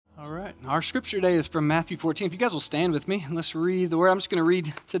Our scripture today is from Matthew 14. If you guys will stand with me, let's read the word. I'm just going to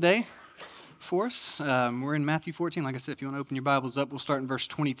read today for us. We're in Matthew 14. Like I said, if you want to open your Bibles up, we'll start in verse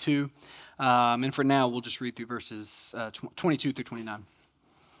 22. And for now, we'll just read through verses 22 through 29.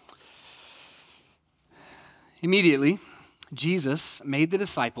 Immediately, Jesus made the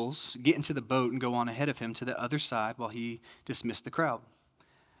disciples get into the boat and go on ahead of him to the other side while he dismissed the crowd.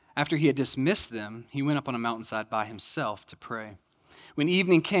 After he had dismissed them, he went up on a mountainside by himself to pray. When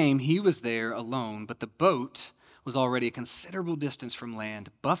evening came, he was there alone, but the boat was already a considerable distance from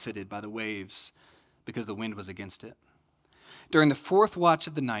land, buffeted by the waves because the wind was against it. During the fourth watch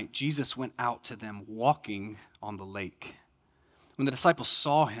of the night, Jesus went out to them walking on the lake. When the disciples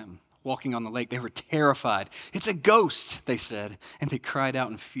saw him walking on the lake, they were terrified. "It's a ghost," they said, and they cried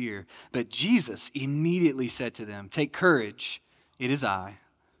out in fear. But Jesus immediately said to them, "Take courage, it is I.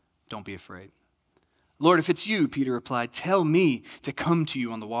 Don't be afraid." "Lord, if it's you," Peter replied, "tell me to come to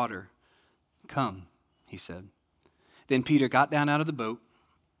you on the water." "Come," he said. Then Peter got down out of the boat,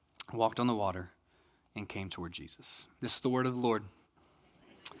 walked on the water, and came toward Jesus. This is the word of the Lord.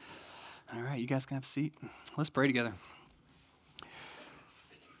 All right, you guys can have a seat. Let's pray together.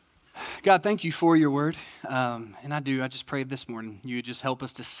 God, thank you for your word. And I just prayed this morning, you would just help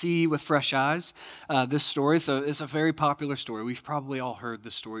us to see with fresh eyes this story. So it's a very popular story. We've probably all heard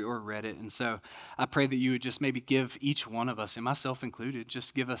this story or read it. And so I pray that you would just maybe give each one of us, and myself included,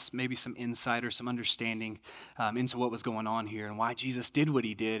 just give us maybe some insight or some understanding into what was going on here and why Jesus did what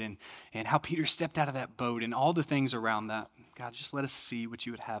he did and how Peter stepped out of that boat and all the things around that. God, just let us see what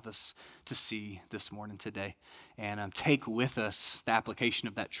you would have us to see this morning today, and take with us the application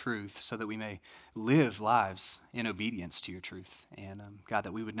of that truth so that we may live lives in obedience to your truth. And God,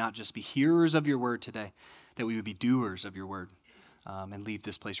 that we would not just be hearers of your word today, that we would be doers of your word, and leave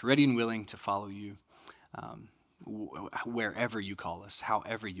this place ready and willing to follow you wherever you call us,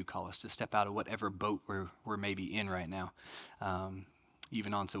 however you call us, to step out of whatever boat we're maybe in right now.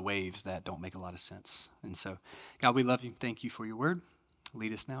 Even onto waves that don't make a lot of sense. And so, God, we love you. Thank you for your word.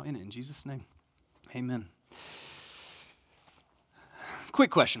 Lead us now in it. In Jesus' name, amen. Quick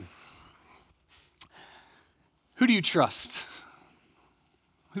question. Who do you trust?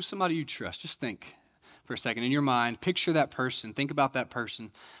 Who's somebody you trust? Just think for a second in your mind. Picture that person. Think about that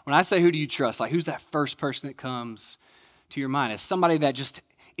person. When I say who do you trust, like who's that first person that comes to your mind? It's somebody that just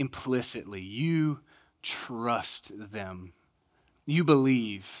implicitly you trust them. You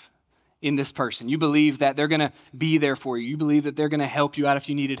believe in this person. You believe that they're going to be there for you. You believe that they're going to help you out if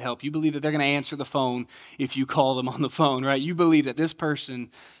you needed help. You believe that they're going to answer the phone if you call them on the phone, right? You believe that this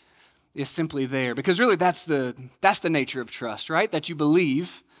person is simply there. Because really that's the nature of trust, right? That you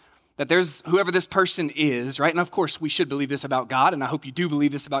believe that there's whoever this person is, right? And of course we should believe this about God, and I hope you do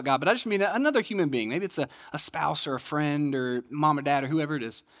believe this about God, but I just mean another human being. Maybe it's a spouse or a friend or mom or dad or whoever it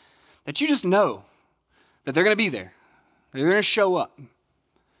is. That you just know that they're going to be there. They're going to show up.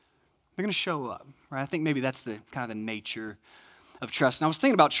 They're going to show up, right? I think maybe that's the kind of the nature of trust. And I was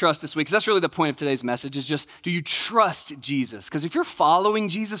thinking about trust this week because that's really the point of today's message is just, do you trust Jesus? Because if you're following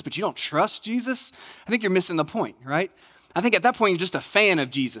Jesus but you don't trust Jesus, I think you're missing the point, right? I think at that point you're just a fan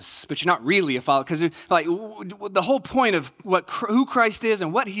of Jesus, but you're not really a follower. Because like the whole point of who Christ is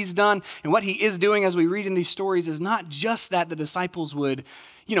and what he's done and what he is doing as we read in these stories is not just that the disciples would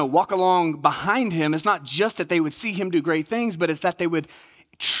walk along behind him. It's not just that they would see him do great things, but it's that they would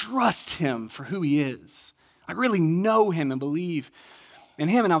trust him for who he is. I really know him and believe in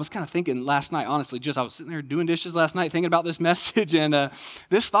him. And I was kind of thinking last night, honestly, I was sitting there doing dishes last night, thinking about this message. And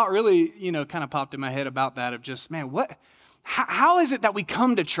this thought really, kind of popped in my head about that of just, man, how is it that we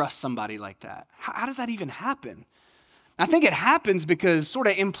come to trust somebody like that? How does that even happen? I think it happens because sort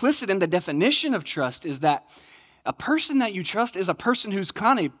of implicit in the definition of trust is that a person that you trust is a person who's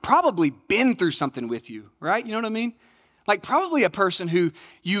kind of probably been through something with you, right? You know what I mean? Like probably a person who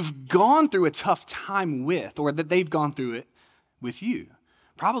you've gone through a tough time with, or that they've gone through it with you.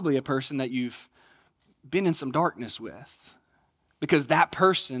 Probably a person that you've been in some darkness with, because that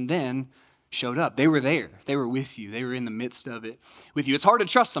person then showed up. They were there. They were with you. They were in the midst of it with you. It's hard to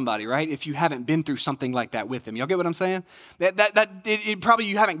trust somebody, right? If you haven't been through something like that with them. Y'all get what I'm saying? Probably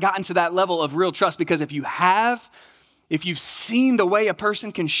you haven't gotten to that level of real trust, because if you've seen the way a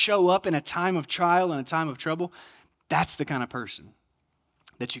person can show up in a time of trial and a time of trouble, that's the kind of person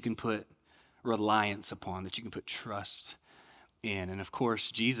that you can put reliance upon, that you can put trust in. And of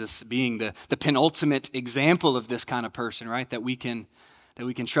course, Jesus being the penultimate example of this kind of person, right? That we can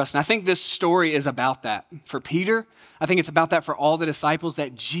trust. And I think this story is about that. For Peter, I think it's about that for all the disciples,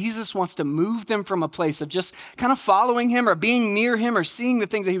 that Jesus wants to move them from a place of just kind of following him or being near him or seeing the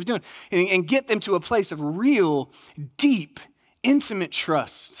things that he was doing and get them to a place of real, deep, intimate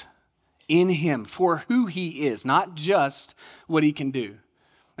trust in him for who he is, not just what he can do.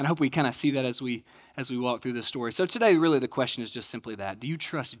 And I hope we kind of see that as we walk through this story. So today, really, the question is just simply that. Do you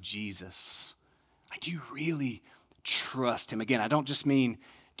trust Jesus? Like, do you really trust him? Again, I don't just mean,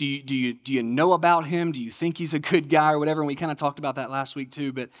 do you know about him? Do you think he's a good guy or whatever? And we kind of talked about that last week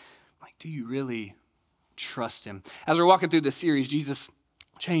too. But like, do you really trust him? As we're walking through this series, Jesus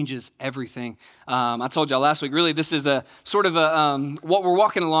changes everything. I told y'all last week, really, this is a sort of what we're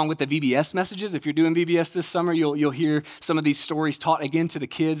walking along with the VBS messages. If you're doing VBS this summer, you'll hear some of these stories taught again to the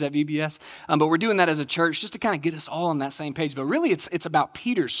kids at VBS. But we're doing that as a church just to kind of get us all on that same page. But really, it's about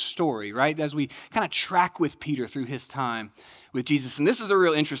Peter's story, right? As we kind of track with Peter through his time with Jesus. And this is a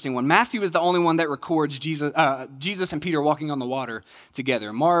real interesting one. Matthew is the only one that records Jesus and Peter walking on the water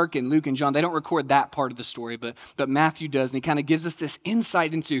together. Mark and Luke and John, they don't record that part of the story, but Matthew does. And he kind of gives us this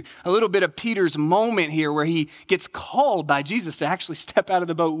insight into a little bit of Peter's moment here where he gets called by Jesus to actually step out of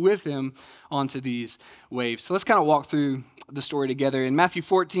the boat with him onto these waves. So let's kind of walk through the story together. In Matthew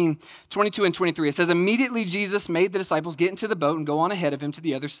 14, 22 and 23, it says, immediately Jesus made the disciples get into the boat and go on ahead of him to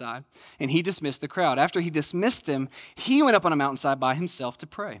the other side, and he dismissed the crowd. After he dismissed them, he went up on a mountainside by himself to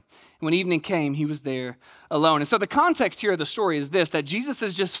pray. When evening came, he was there alone. And so the context here of the story is this, that Jesus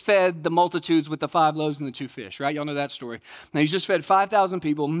has just fed the multitudes with the 5 loaves and the 2 fish, right? Y'all know that story. Now, he's just fed 5,000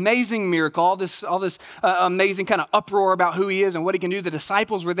 people. Amazing miracle, all this amazing kind of uproar about who he is and what he can do. The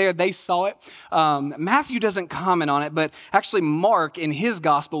disciples were there. They saw it. Matthew doesn't comment on it, but actually Mark, in his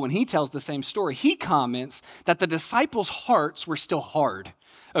gospel, when he tells the same story, he comments that the disciples' hearts were still hard.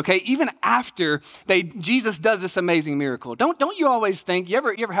 Okay, even after Jesus does this amazing miracle. Don't you always think, you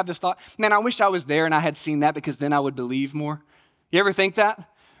ever have this thought, man, I wish I was there and I had seen that because then I would believe more? You ever think that?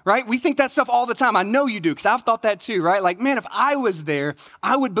 Right? We think that stuff all the time. I know you do because I've thought that too, right? Like, man, if I was there,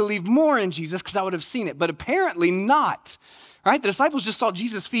 I would believe more in Jesus because I would have seen it. But apparently not. Right? The disciples just saw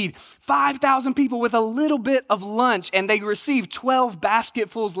Jesus feed 5,000 people with a little bit of lunch, and they received 12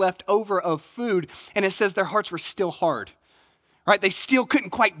 basketfuls left over of food. And it says their hearts were still hard. Right? They still couldn't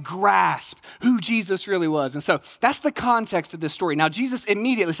quite grasp who Jesus really was. And so that's the context of this story. Now, Jesus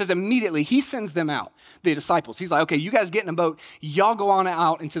immediately, he sends them out, the disciples. He's like, okay, you guys get in a boat. Y'all go on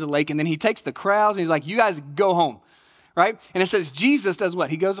out into the lake. And then he takes the crowds and he's like, you guys go home. Right? And it says Jesus does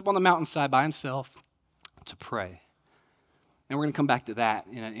what? He goes up on the mountainside by himself to pray. And we're going to come back to that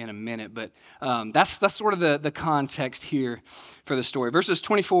in a minute, but that's sort of the context here for the story. Verses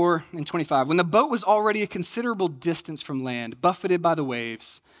 24 and 25. When the boat was already a considerable distance from land, buffeted by the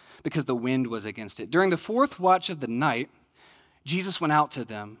waves, because the wind was against it. During the 4th watch of the night, Jesus went out to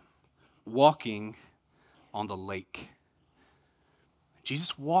them, walking on the lake.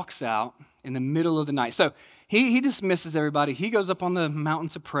 Jesus walks out in the middle of the night. So he dismisses everybody. He goes up on the mountain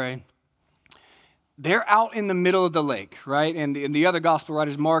to pray. They're out in the middle of the lake, right? And the other gospel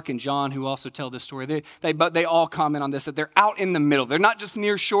writers, Mark and John, who also tell this story, they all comment on this, that they're out in the middle. They're not just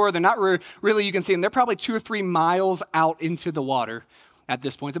near shore. They're not really, you can see them. They're probably 2 or 3 miles out into the water at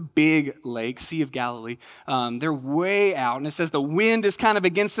this point. It's a big lake, Sea of Galilee. They're way out, and it says the wind is kind of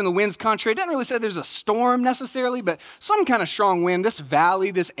against them. The wind's contrary. It doesn't really say there's a storm necessarily, but some kind of strong wind. This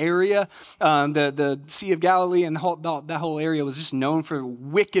valley, this area, the Sea of Galilee and that whole area was just known for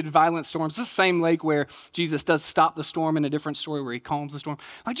wicked, violent storms. This is the same lake where Jesus does stop the storm in a different story where he calms the storm.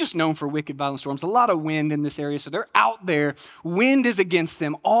 Like, just known for wicked, violent storms. A lot of wind in this area, so they're out there. Wind is against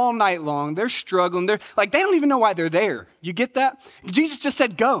them all night long. They're struggling. They don't even know why they're there. You get that? Jesus just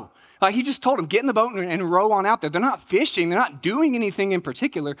said, go. Like, he just told them, get in the boat and row on out there. They're not fishing. They're not doing anything in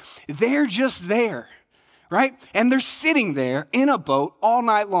particular. They're just there, right? And they're sitting there in a boat all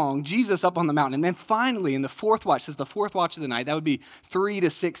night long, Jesus up on the mountain. And then finally, in the 4th watch, says the 4th watch of the night, that would be 3 to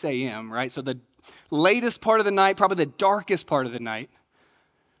 6 a.m., right? So the latest part of the night, probably the darkest part of the night,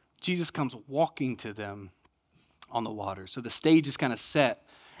 Jesus comes walking to them on the water. So the stage is kind of set,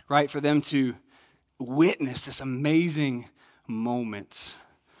 right, for them to witness this amazing moment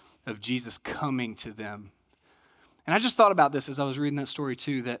of Jesus coming to them. And I just thought about this as I was reading that story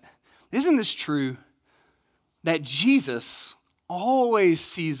too, that isn't this true that Jesus always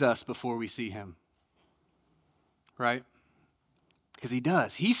sees us before we see him, right? Because he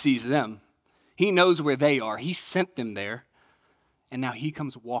does. He sees them. He knows where they are. He sent them there. And now he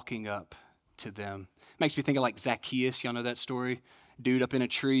comes walking up to them. Makes me think of like Zacchaeus. Y'all know that story? Dude up in a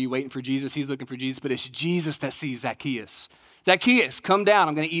tree waiting for Jesus. He's looking for Jesus, but it's Jesus that sees Zacchaeus. Zacchaeus, come down.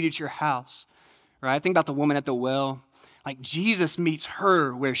 I'm going to eat at your house. Right? Think about the woman at the well. Like, Jesus meets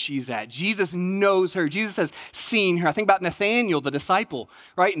her where she's at. Jesus knows her. Jesus has seen her. I think about Nathanael, the disciple,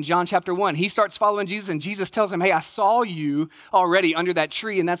 right? In John chapter 1, he starts following Jesus, and Jesus tells him, hey, I saw you already under that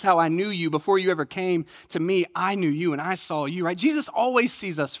tree, and that's how I knew you. Before you ever came to me, I knew you, and I saw you, right? Jesus always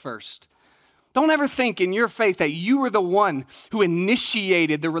sees us first. Don't ever think in your faith that you were the one who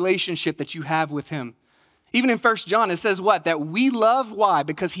initiated the relationship that you have with him. Even in 1 John, it says what? That we love, why?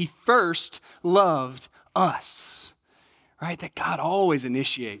 Because he first loved us, right? That God always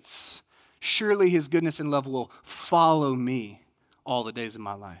initiates. Surely his goodness and love will follow me all the days of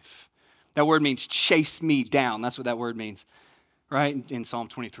my life. That word means chase me down. That's what that word means, right? In Psalm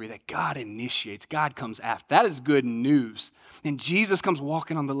 23, that God initiates, God comes after. That is good news. And Jesus comes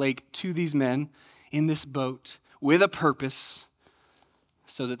walking on the lake to these men in this boat with a purpose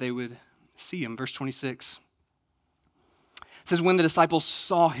so that they would see him. Verse 26 says, when the disciples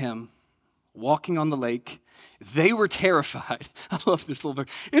saw him walking on the lake, they were terrified. I love this little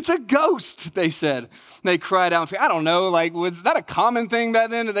verse. It's a ghost, they said. They cried out. I don't know, was that a common thing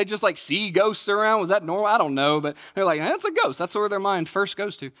back then? Did they just see ghosts around? Was that normal? I don't know, but they're like, it's a ghost. That's where their mind first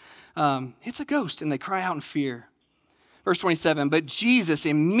goes to. It's a ghost, and they cry out in fear. Verse 27, but Jesus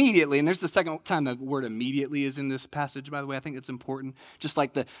immediately, and there's the second time the word immediately is in this passage, by the way. I think it's important. Just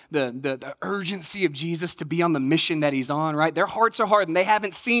like the urgency of Jesus to be on the mission that he's on, right? Their hearts are hardened. They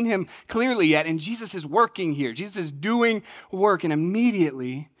haven't seen him clearly yet, and Jesus is working here. Jesus is doing work, and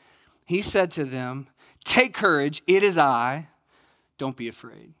immediately he said to them, take courage, it is I, don't be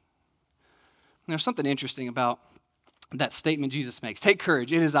afraid. And there's something interesting about that statement Jesus makes. Take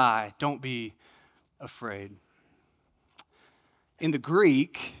courage, it is I, don't be afraid. In the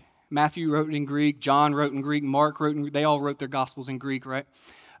Greek, Matthew wrote in Greek, John wrote in Greek, Mark wrote in Greek. They all wrote their Gospels in Greek, right?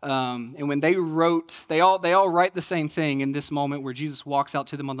 And when they wrote, they all write the same thing in this moment where Jesus walks out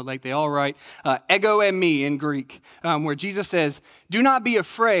to them on the lake. They all write ego and me in Greek, where Jesus says, do not be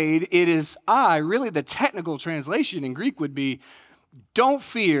afraid, it is I. Really, the technical translation in Greek would be, don't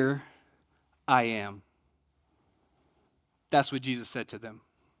fear, I am. That's what Jesus said to them.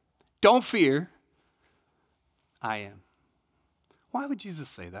 Don't fear, I am. Why would Jesus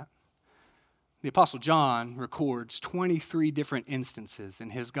say that? The Apostle John records 23 different instances in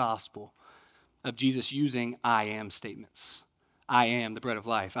his gospel of Jesus using I am statements. I am the bread of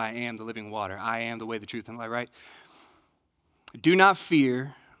life. I am the living water. I am the way, the truth, and life, right? Do not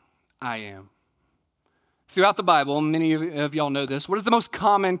fear, I am. Throughout the Bible, many of y'all know this, what is the most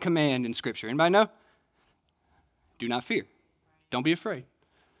common command in Scripture? Anybody know? Do not fear. Don't be afraid.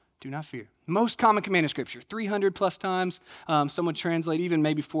 Do not fear. Most common command in Scripture, 300 plus times. Some would translate even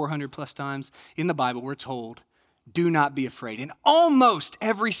maybe 400 plus times in the Bible, we're told, do not be afraid. And almost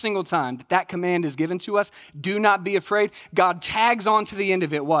every single time that command is given to us, do not be afraid, God tags on to the end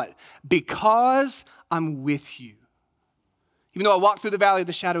of it what? Because I'm with you. Even though I walk through the valley of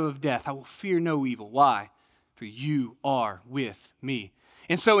the shadow of death, I will fear no evil. Why? For you are with me.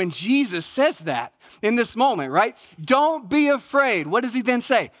 And so when Jesus says that in this moment, right? Don't be afraid. What does he then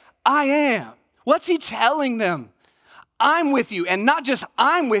say? I am. What's he telling them? I'm with you. And not just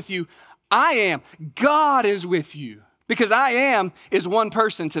I'm with you, I am. God is with you. Because I am is one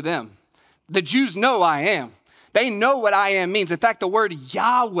person to them. The Jews know I am. They know what I am means. In fact, the word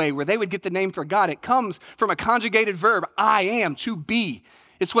Yahweh, where they would get the name for God, it comes from a conjugated verb, I am, to be.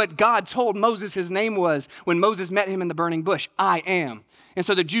 It's what God told Moses his name was when Moses met him in the burning bush. I am. And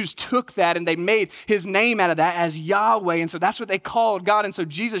so the Jews took that and they made his name out of that as Yahweh. And so that's what they called God. And so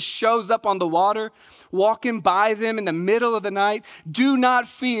Jesus shows up on the water, walking by them in the middle of the night. Do not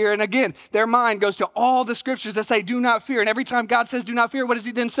fear. And again, their mind goes to all the scriptures that say, do not fear. And every time God says, do not fear, what does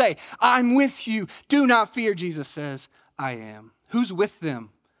he then say? I'm with you. Do not fear, Jesus says, I am. Who's with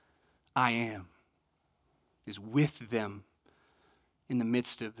them? I am. Is with them in the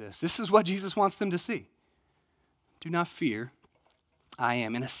midst of this. This is what Jesus wants them to see. Do not fear. I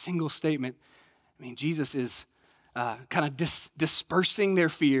am. In a single statement, Jesus is kind of dispersing their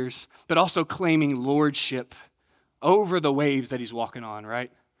fears, but also claiming lordship over the waves that he's walking on,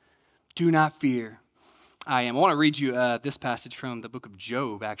 right? Do not fear. I am. I want to read you this passage from the book of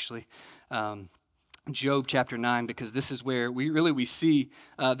Job, actually. Job chapter 9, because this is where we see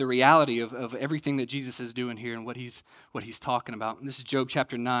the reality of everything that Jesus is doing here and what he's talking about. And this is Job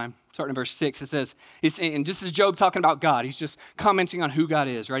chapter 9, starting in verse 6. It says, and this is Job talking about God. He's just commenting on who God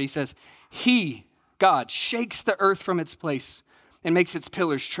is, right? He says, He, God, shakes the earth from its place and makes its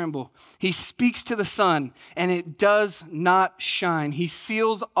pillars tremble. He speaks to the sun, and it does not shine. He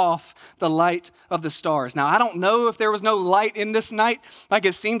seals off the light of the stars. Now, I don't know if there was no light in this night.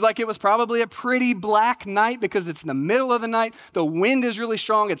 It seems like it was probably a pretty black night because it's in the middle of the night. The wind is really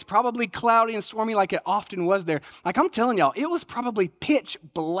strong. It's probably cloudy and stormy like it often was there. I'm telling y'all, it was probably pitch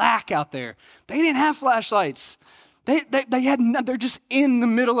black out there. They didn't have flashlights. They're just in the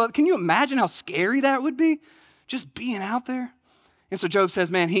middle of, can you imagine how scary that would be? Just being out there. And so Job says,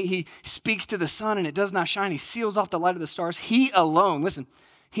 man, he speaks to the sun and it does not shine. He seals off the light of the stars. He alone, listen,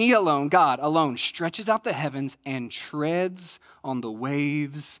 He alone, God alone, stretches out the heavens and treads on the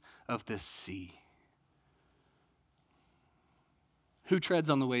waves of the sea. Who treads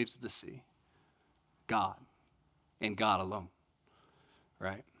on the waves of the sea? God, and God alone,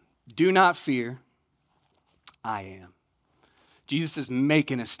 right? Do not fear, I am. Jesus is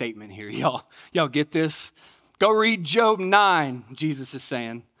making a statement here. Y'all get this? Go read Job 9. Jesus is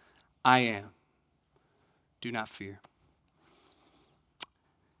saying, I am. Do not fear.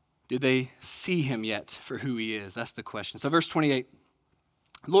 Did they see him yet for who he is? That's the question. So verse 28.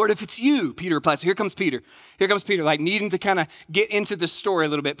 Lord, if it's you, Peter replies. So here comes Peter. Here comes Peter, like needing to kind of get into the story a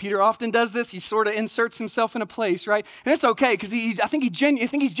little bit. Peter often does this. He sort of inserts himself in a place, right? And it's okay because I think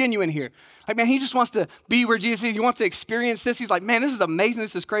he's genuine here. Like, man, he just wants to be where Jesus is. He wants to experience this. He's like, man, this is amazing.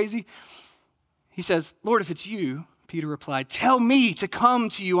 This is crazy. He says, Lord, if it's you, Peter replied, tell me to come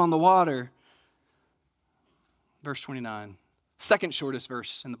to you on the water. Verse 29, second shortest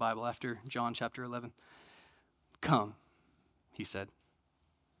verse in the Bible after John chapter 11. Come, he said.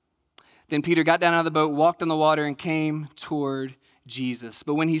 Then Peter got down out of the boat, walked on the water, and came toward Jesus.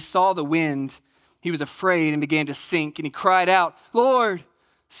 But when he saw the wind, he was afraid and began to sink. And he cried out, Lord,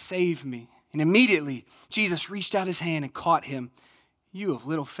 save me. And immediately Jesus reached out his hand and caught him. You of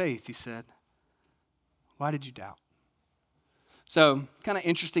little faith, he said. Why did you doubt? So, kind of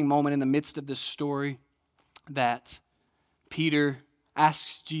interesting moment in the midst of this story that Peter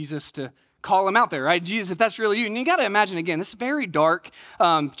asks Jesus to call him out there, right? Jesus, if that's really you. And you got to imagine, again, this is very dark.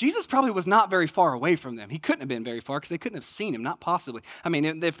 Jesus probably was not very far away from them. He couldn't have been very far because they couldn't have seen him, not possibly. I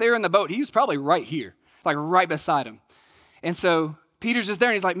mean, if they were in the boat, he was probably right here, like right beside him. And so Peter's just there,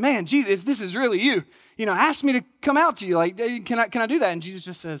 and he's like, man, Jesus, if this is really you, ask me to come out to you. Like, can I do that? And Jesus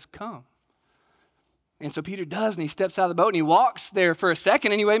just says, come. And so Peter does, and he steps out of the boat, and he walks there for a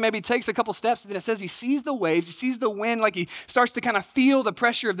second anyway, maybe takes a couple steps, and then it says he sees the waves, he sees the wind, like he starts to kind of feel the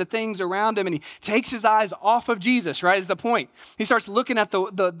pressure of the things around him, and he takes his eyes off of Jesus, right, is the point. He starts looking at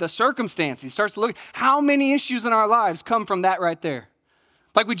the circumstance. He starts looking, how many issues in our lives come from that right there?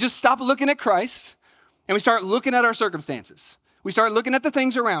 Like we just stop looking at Christ, and we start looking at our circumstances. We start looking at the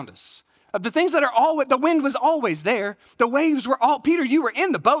things around us. Of the things that are always, the wind was always there. The waves were Peter, you were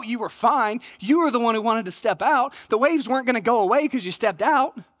in the boat. You were fine. You were the one who wanted to step out. The waves weren't going to go away because you stepped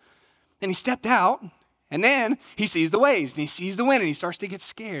out. And he stepped out. And then he sees the waves and he sees the wind and he starts to get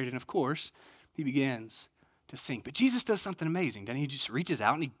scared. And of course, he begins to sink. But Jesus does something amazing. Then he just reaches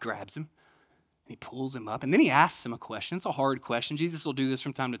out and he grabs him. And he pulls him up. And then he asks him a question. It's a hard question. Jesus will do this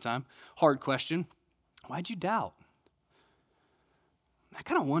from time to time. Hard question. Why'd you doubt? I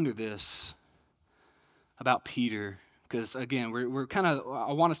kind of wonder this about Peter, because again, we're kind of,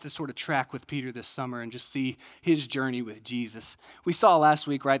 I want us to sort of track with Peter this summer and just see his journey with Jesus. We saw last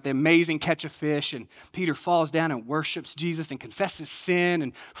week, right, the amazing catch of fish, and Peter falls down and worships Jesus and confesses sin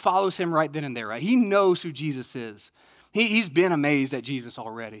and follows him right then and there, right? He knows who Jesus is. He's been amazed at Jesus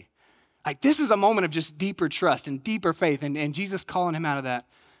already. Like, this is a moment of just deeper trust and deeper faith, and Jesus calling him out of that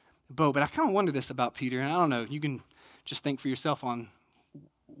boat. But I kind of wonder this about Peter, and I don't know, you can just think for yourself on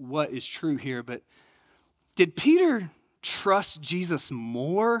what is true here, but did Peter trust Jesus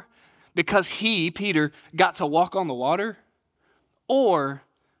more because Peter, got to walk on the water, or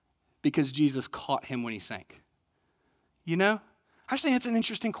because Jesus caught him when he sank? I just think it's an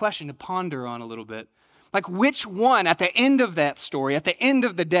interesting question to ponder on a little bit. Like, which one, at the end of that story, at the end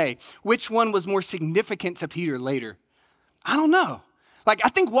of the day, which one was more significant to Peter later? I don't know. Like, I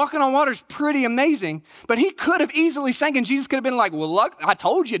think walking on water is pretty amazing, but he could have easily sank, and Jesus could have been like, well, look, I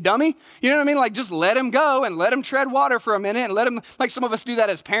told you, dummy. You know what I mean? Like, just let him go and let him tread water for a minute and let him, like some of us do that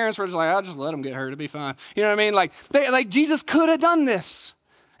as parents. We're just like, I'll just let him get hurt. It'll be fine. You know what I mean? Like Jesus could have done this,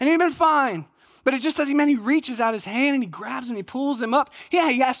 and he'd been fine. But it just says, he reaches out his hand, and he grabs him, and he pulls him up.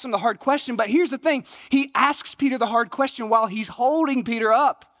 Yeah, he asks him the hard question, but here's the thing. He asks Peter the hard question while he's holding Peter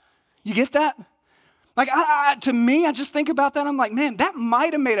up. You get that? Like, to me, I just think about that. I'm like, man, that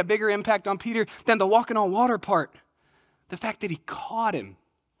might have made a bigger impact on Peter than the walking on water part. The fact that he caught him.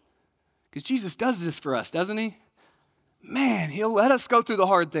 Because Jesus does this for us, doesn't he? Man, he'll let us go through the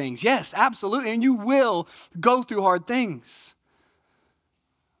hard things. Yes, absolutely. And you will go through hard things.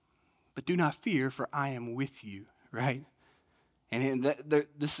 But do not fear, for I am with you, right? And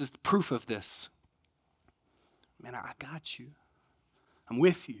this is proof of this. Man, I got you. I'm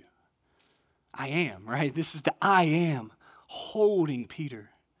with you. I am, right? This is the I am holding Peter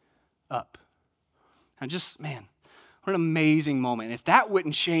up. And just, man, what an amazing moment. If that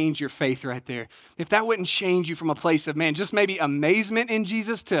wouldn't change your faith right there, if that wouldn't change you from a place of, man, just maybe amazement in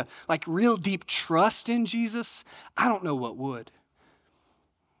Jesus to like real deep trust in Jesus, I don't know what would.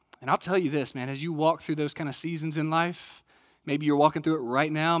 And I'll tell you this, man, as you walk through those kind of seasons in life, Maybe you're walking through it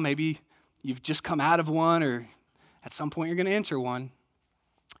right now. Maybe you've just come out of one, or at some point you're going to enter one.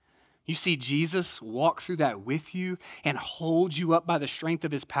 You see Jesus walk through that with you and hold you up by the strength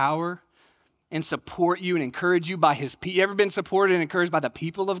of his power and support you and encourage you by his people. You ever been supported and encouraged by the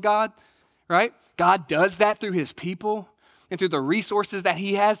people of God, right? God does that through his people and through the resources that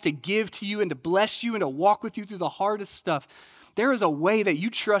he has to give to you and to bless you and to walk with you through the hardest stuff. There is a way that you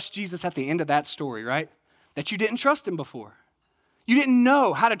trust Jesus at the end of that story, right? That you didn't trust him before. You didn't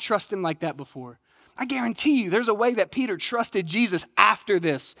know how to trust him like that before. I guarantee you there's a way that Peter trusted Jesus after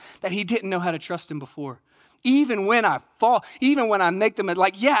this that he didn't know how to trust him before. Even when I fall, even when I make them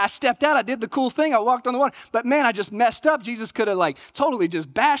like, yeah, I stepped out, I did the cool thing, I walked on the water, but man, I just messed up. Jesus could have like totally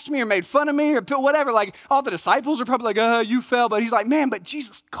just bashed me or made fun of me or whatever. Like all the disciples are probably like, you fell, but he's like, man, but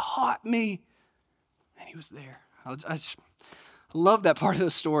Jesus caught me and he was there. I love that part of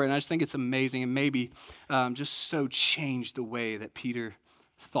the story, and I just think it's amazing and maybe just so changed the way that Peter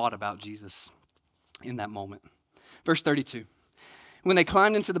thought about Jesus in that moment. Verse 32, when they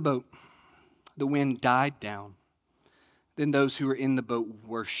climbed into the boat, the wind died down. Then those who were in the boat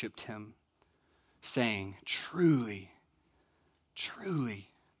worshiped him, saying, truly, truly,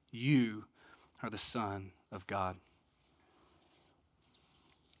 you are the Son of God.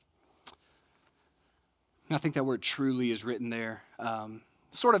 And I think that word truly is written there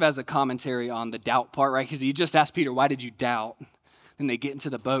sort of as a commentary on the doubt part, right? Because he just asked Peter, why did you doubt? And they get into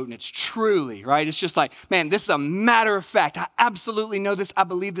the boat and it's truly, right? It's just like, man, this is a matter of fact. I absolutely know this. I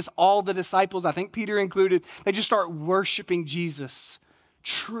believe this. All the disciples, I think Peter included, they just start worshiping Jesus.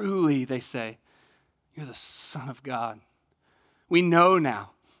 Truly, they say, you're the Son of God. We know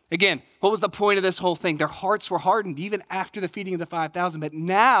now. Again, what was the point of this whole thing? Their hearts were hardened even after the feeding of the 5,000, but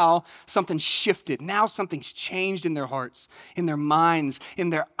now something shifted. Now something's changed in their hearts, in their minds,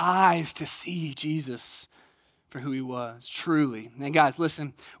 in their eyes to see Jesus for who he was, truly. And guys,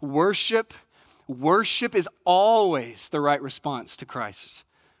 listen, worship is always the right response to Christ.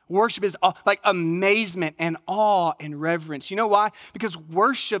 Worship is like amazement and awe and reverence. You know why? Because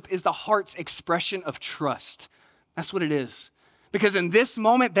worship is the heart's expression of trust. That's what it is. Because in this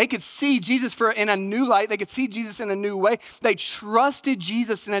moment, they could see Jesus in a new light. They could see Jesus in a new way. They trusted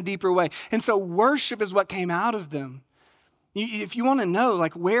Jesus in a deeper way. And so worship is what came out of them. If you want to know,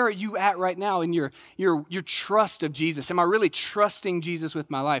 like, where are you at right now in your trust of Jesus? Am I really trusting Jesus with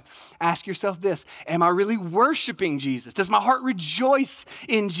my life? Ask yourself this. Am I really worshiping Jesus? Does my heart rejoice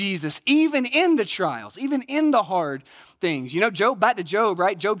in Jesus, even in the trials, even in the hard things? You know, back to Job,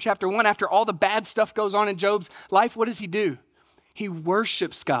 right? Job chapter 1, after all the bad stuff goes on in Job's life, what does he do? He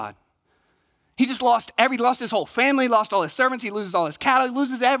worships God. He just lost his whole family, lost all his servants, he loses all his cattle, he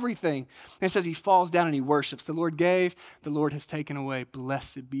loses everything. And it says he falls down and he worships. The Lord gave, the Lord has taken away.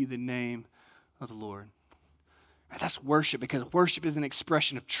 Blessed be the name of the Lord. That's worship, because worship is an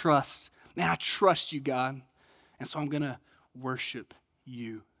expression of trust. Man, I trust you, God, and so I'm going to worship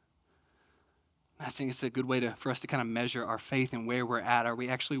you. I think it's a good way for us to kind of measure our faith and where we're at. Are we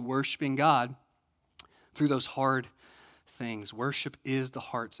actually worshiping God through those hard things? Worship is the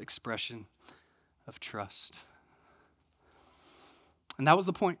heart's expression of trust. And that was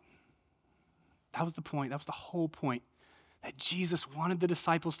the point. That was the point. That was the whole point. That Jesus wanted the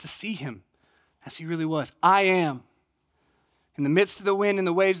disciples to see him as he really was. I am. In the midst of the wind and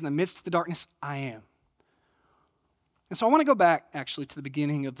the waves, in the midst of the darkness, I am. And so I want to go back actually to the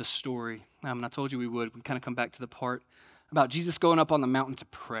beginning of the story. And I told you we would. We'd kind of come back to the part about Jesus going up on the mountain to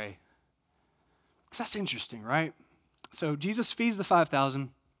pray. Because that's interesting, right? So Jesus feeds the 5,000,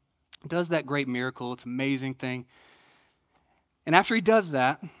 does that great miracle. It's an amazing thing. And after he does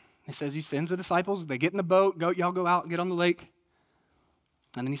that, he says he sends the disciples. They get in the boat. Y'all go out and get on the lake.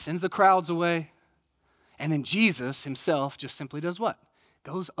 And then he sends the crowds away. And then Jesus himself just simply does what?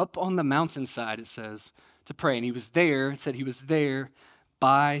 Goes up on the mountainside, it says, to pray. And he was there. It said he was there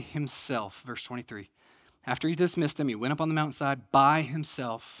by himself. Verse 23. After he dismissed them, he went up on the mountainside by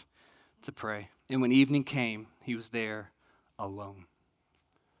himself to pray. And when evening came, he was there alone.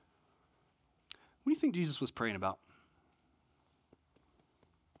 What do you think Jesus was praying about?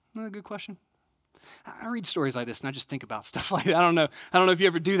 Another good question. I read stories like this and I just think about stuff like that. I don't know if you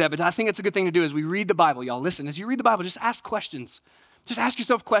ever do that, but I think it's a good thing to do as we read the Bible. Y'all listen, as you read the Bible, just ask questions. Just ask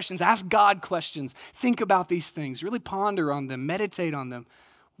yourself questions. Ask God questions. Think about these things. Really ponder on them. Meditate on them.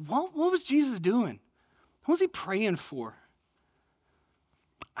 What was Jesus doing? What was he praying for?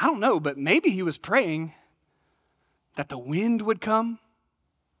 I don't know, but maybe he was praying that the wind would come.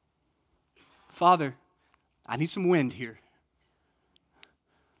 Father, I need some wind here.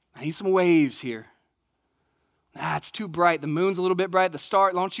 I need some waves here. It's too bright. The moon's a little bit bright. The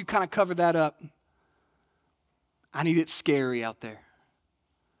star, why don't you kind of cover that up? I need it scary out there.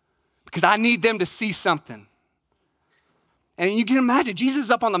 Because I need them to see something. And you can imagine, Jesus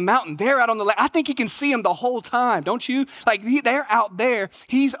is up on the mountain, they're out on the lake. I think he can see them the whole time, don't you? Like they're out there,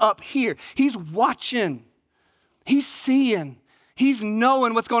 he's up here. He's watching, he's seeing, he's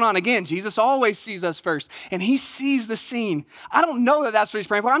knowing what's going on. Again, Jesus always sees us first, and he sees the scene. I don't know that that's what he's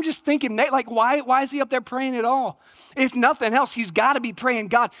praying for. I'm just thinking, like, why is he up there praying at all? If nothing else, he's got to be praying,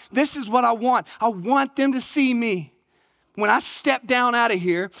 God, this is what I want. I want them to see me. When I step down out of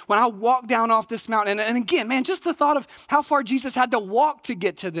here, when I walk down off this mountain, and again, man, just the thought of how far Jesus had to walk to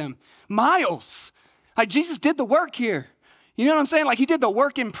get to them. Miles. Like Jesus did the work here. You know what I'm saying? Like he did the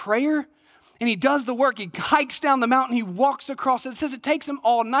work in prayer, and he does the work. He hikes down the mountain. He walks across it. It says it takes him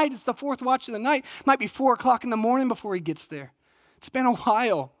all night. It's the fourth watch of the night. It might be 4 o'clock in the morning before he gets there. It's been a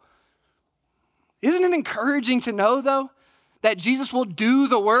while. Isn't it encouraging to know, though, that Jesus will do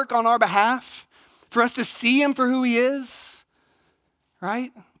the work on our behalf? For us to see him for who he is,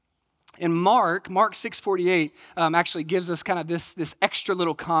 right? And Mark 6:48 actually gives us kind of this extra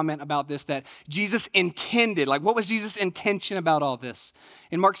little comment about this that Jesus intended. Like, what was Jesus' intention about all this?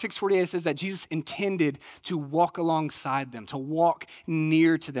 In Mark 6:48 it says that Jesus intended to walk alongside them, to walk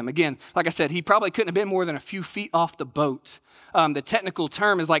near to them. Again, like I said, he probably couldn't have been more than a few feet off the boat. The technical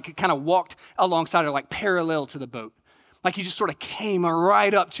term is like kind of walked alongside or like parallel to the boat. Like he just sort of came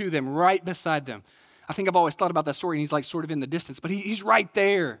right up to them, right beside them. I think I've always thought about that story, and he's like sort of in the distance, but he's right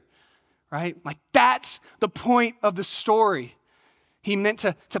there, right? Like that's the point of the story. He meant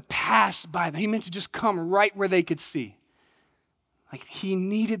to pass by them. He meant to just come right where they could see. Like he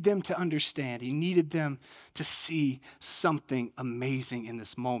needed them to understand. He needed them to see something amazing in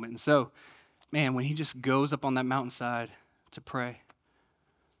this moment. And so, man, when he just goes up on that mountainside to pray,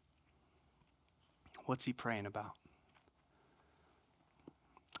 what's he praying about?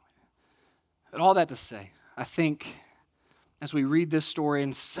 But all that to say, I think as we read this story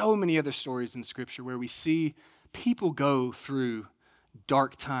and so many other stories in Scripture where we see people go through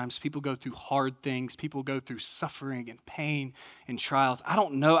dark times, people go through hard things, people go through suffering and pain and trials. I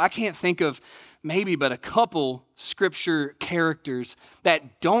don't know, I can't think of maybe but a couple Scripture characters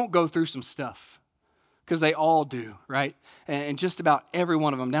that don't go through some stuff, because they all do, right? And just about every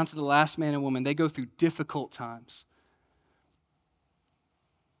one of them, down to the last man and woman, they go through difficult times.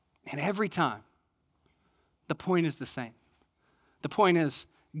 And every time, the point is the same. The point is,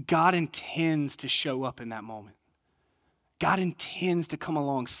 God intends to show up in that moment. God intends to come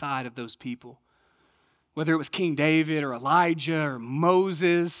alongside of those people. Whether it was King David or Elijah or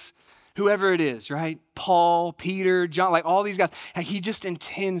Moses, whoever it is, right? Paul, Peter, John, like all these guys. He just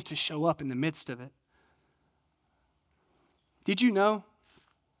intends to show up in the midst of it. Did you know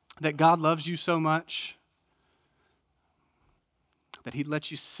that God loves you so much that he'd let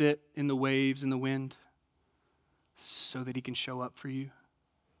you sit in the waves and the wind so that he can show up for you?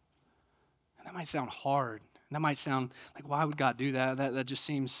 And that might sound hard. And that might sound like, why would God do that? That just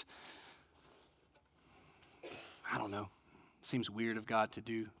seems, I don't know, seems weird of God to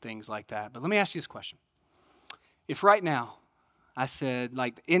do things like that. But let me ask you this question. If right now I said,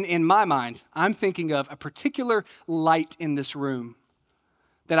 like in my mind, I'm thinking of a particular light in this room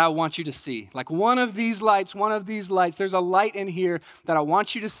that I want you to see. Like one of these lights, there's a light in here that I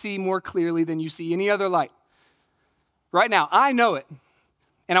want you to see more clearly than you see any other light. Right now, I know it.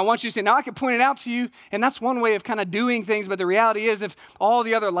 And I want you to say, now I can point it out to you, and that's one way of kind of doing things, but the reality is if all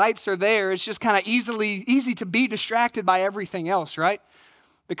the other lights are there, it's just kind of easy to be distracted by everything else, right?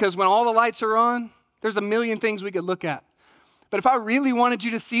 Because when all the lights are on, there's a million things we could look at. But if I really wanted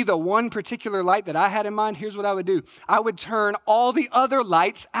you to see the one particular light that I had in mind, here's what I would do. I would turn all the other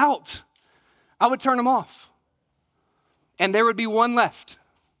lights out. I would turn them off. And there would be one left.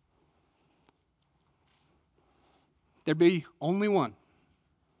 There'd be only one.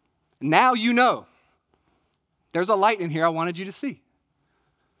 Now you know there's a light in here I wanted you to see.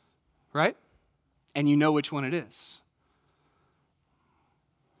 Right? And you know which one it is.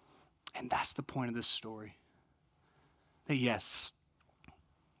 And that's the point of this story. That yes,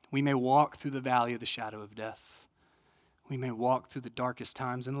 we may walk through the valley of the shadow of death. We may walk through the darkest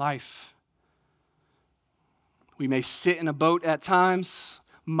times in life. We may sit in a boat at times,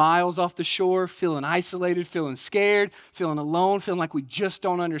 miles off the shore, feeling isolated, feeling scared, feeling alone, feeling like we just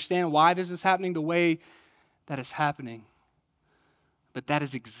don't understand why this is happening the way that it's happening. But that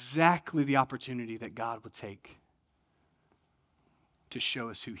is exactly the opportunity that God would take to show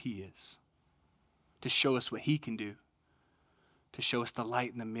us who he is, to show us what he can do, to show us the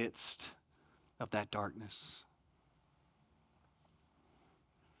light in the midst of that darkness.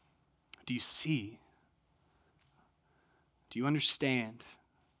 Do you see? Do you understand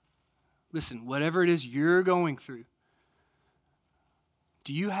Listen, whatever it is you're going through,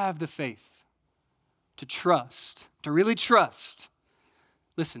 do you have the faith to trust, to really trust?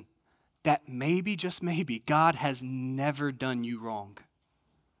 Listen, that maybe, just maybe, God has never done you wrong.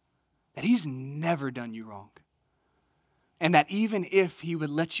 That he's never done you wrong. And that even if he would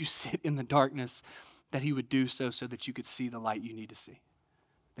let you sit in the darkness, that he would do so that you could see the light you need to see.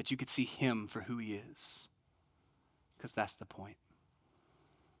 That you could see him for who he is. Because that's the point.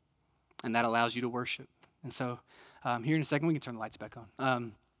 And that allows you to worship. And so here in a second, we can turn the lights back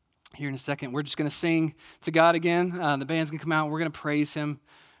on. Here in a second, we're just going to sing to God again. The band's going to come out, and we're going to praise him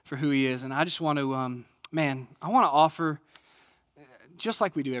for who he is. And I just want to, I want to offer, just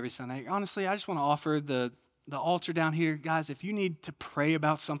like we do every Sunday, honestly, I just want to offer the altar down here. Guys, if you need to pray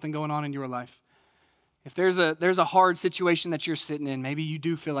about something going on in your life, if there's a hard situation that you're sitting in, maybe you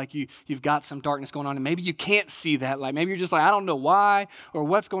do feel like you've got some darkness going on, and maybe you can't see that light. Maybe you're just like, I don't know why or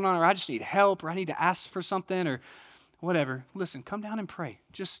what's going on, or I just need help, or I need to ask for something, or whatever. Listen, come down and pray.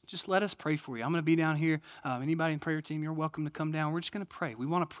 Just let us pray for you. I'm going to be down here. Anybody in the prayer team, you're welcome to come down. We're just going to pray. We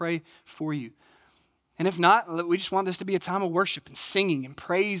want to pray for you. And if not, we just want this to be a time of worship and singing and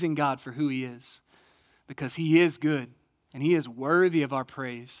praising God for who he is, because he is good and he is worthy of our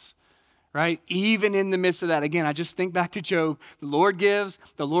praise, right? Even in the midst of that, again, I just think back to Job. The Lord gives,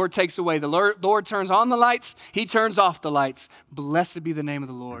 the Lord takes away. The Lord turns on the lights, he turns off the lights. Blessed be the name of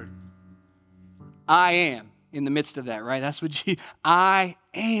the Lord. I am. In the midst of that, right? That's what I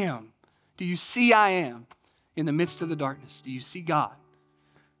am. Do you see I am in the midst of the darkness? Do you see God?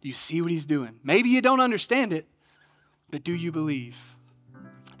 Do you see what he's doing? Maybe you don't understand it, but do you believe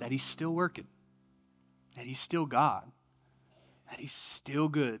that he's still working? That he's still God? That he's still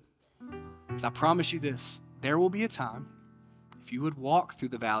good? Because I promise you this, there will be a time, if you would walk through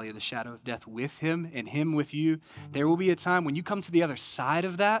the valley of the shadow of death with him and him with you, there will be a time when you come to the other side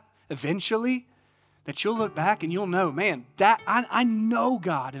of that, eventually, that you'll look back and you'll know, man, that I know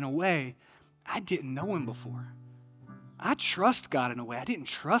God in a way I didn't know him before. I trust God in a way I didn't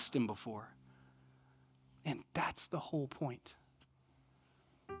trust him before. And that's the whole point.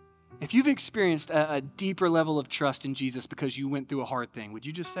 If you've experienced a deeper level of trust in Jesus because you went through a hard thing, would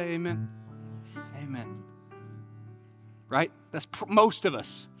you just say amen? Amen. Right? That's most of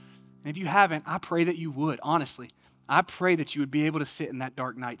us. And if you haven't, I pray that you would, honestly. I pray that you would be able to sit in that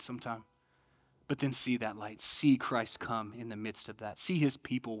dark night sometime. But then see that light, see Christ come in the midst of that, see his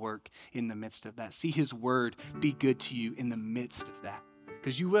people work in the midst of that, see his word be good to you in the midst of that,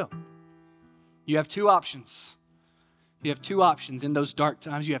 because you will. You have two options. You have two options in those dark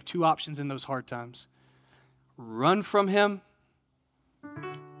times. You have two options in those hard times. Run from him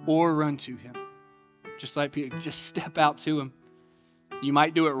or run to him. Just like Peter, just step out to him. You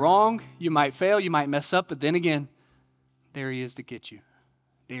might do it wrong, you might fail, you might mess up, but then again, there he is to get you.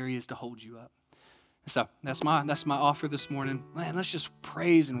 There he is to hold you up. So that's my offer this morning. Man, let's just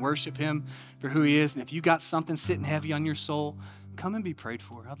praise and worship him for who he is. And if you got something sitting heavy on your soul, come and be prayed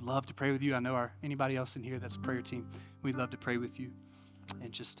for. I'd love to pray with you. I know anybody else in here that's a prayer team, we'd love to pray with you.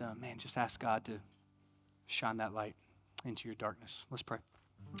 And just ask God to shine that light into your darkness. Let's pray.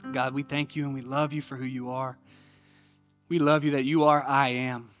 God, we thank you and we love you for who you are. We love you that you are I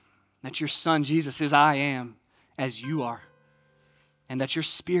am, that your son Jesus is I am as you are, and that your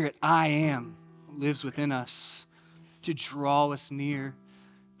spirit I am lives within us to draw us near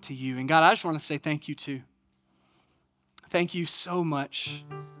to you. And God, I just want to say thank you too. Thank you so much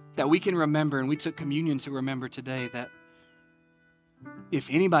that we can remember, and we took communion to remember today, that if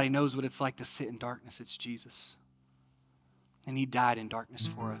anybody knows what it's like to sit in darkness, it's Jesus. And he died in darkness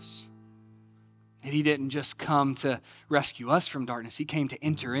for us. And he didn't just come to rescue us from darkness. He came to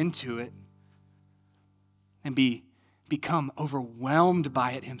enter into it and become overwhelmed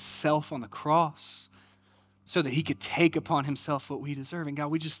by it himself on the cross so that he could take upon himself what we deserve. And God,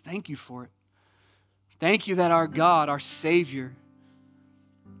 we just thank you for it. Thank you that our God, our Savior,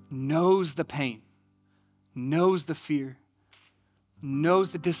 knows the pain, knows the fear,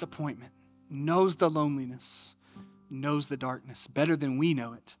 knows the disappointment, knows the loneliness, knows the darkness better than we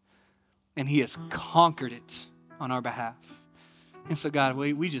know it. And he has conquered it on our behalf. And so, God,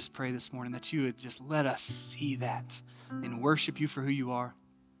 we just pray this morning that you would just let us see that and worship you for who you are.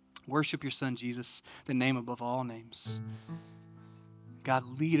 Worship your son, Jesus, the name above all names. God,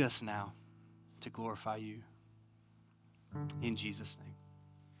 lead us now to glorify you. In Jesus'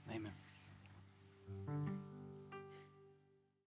 name, amen.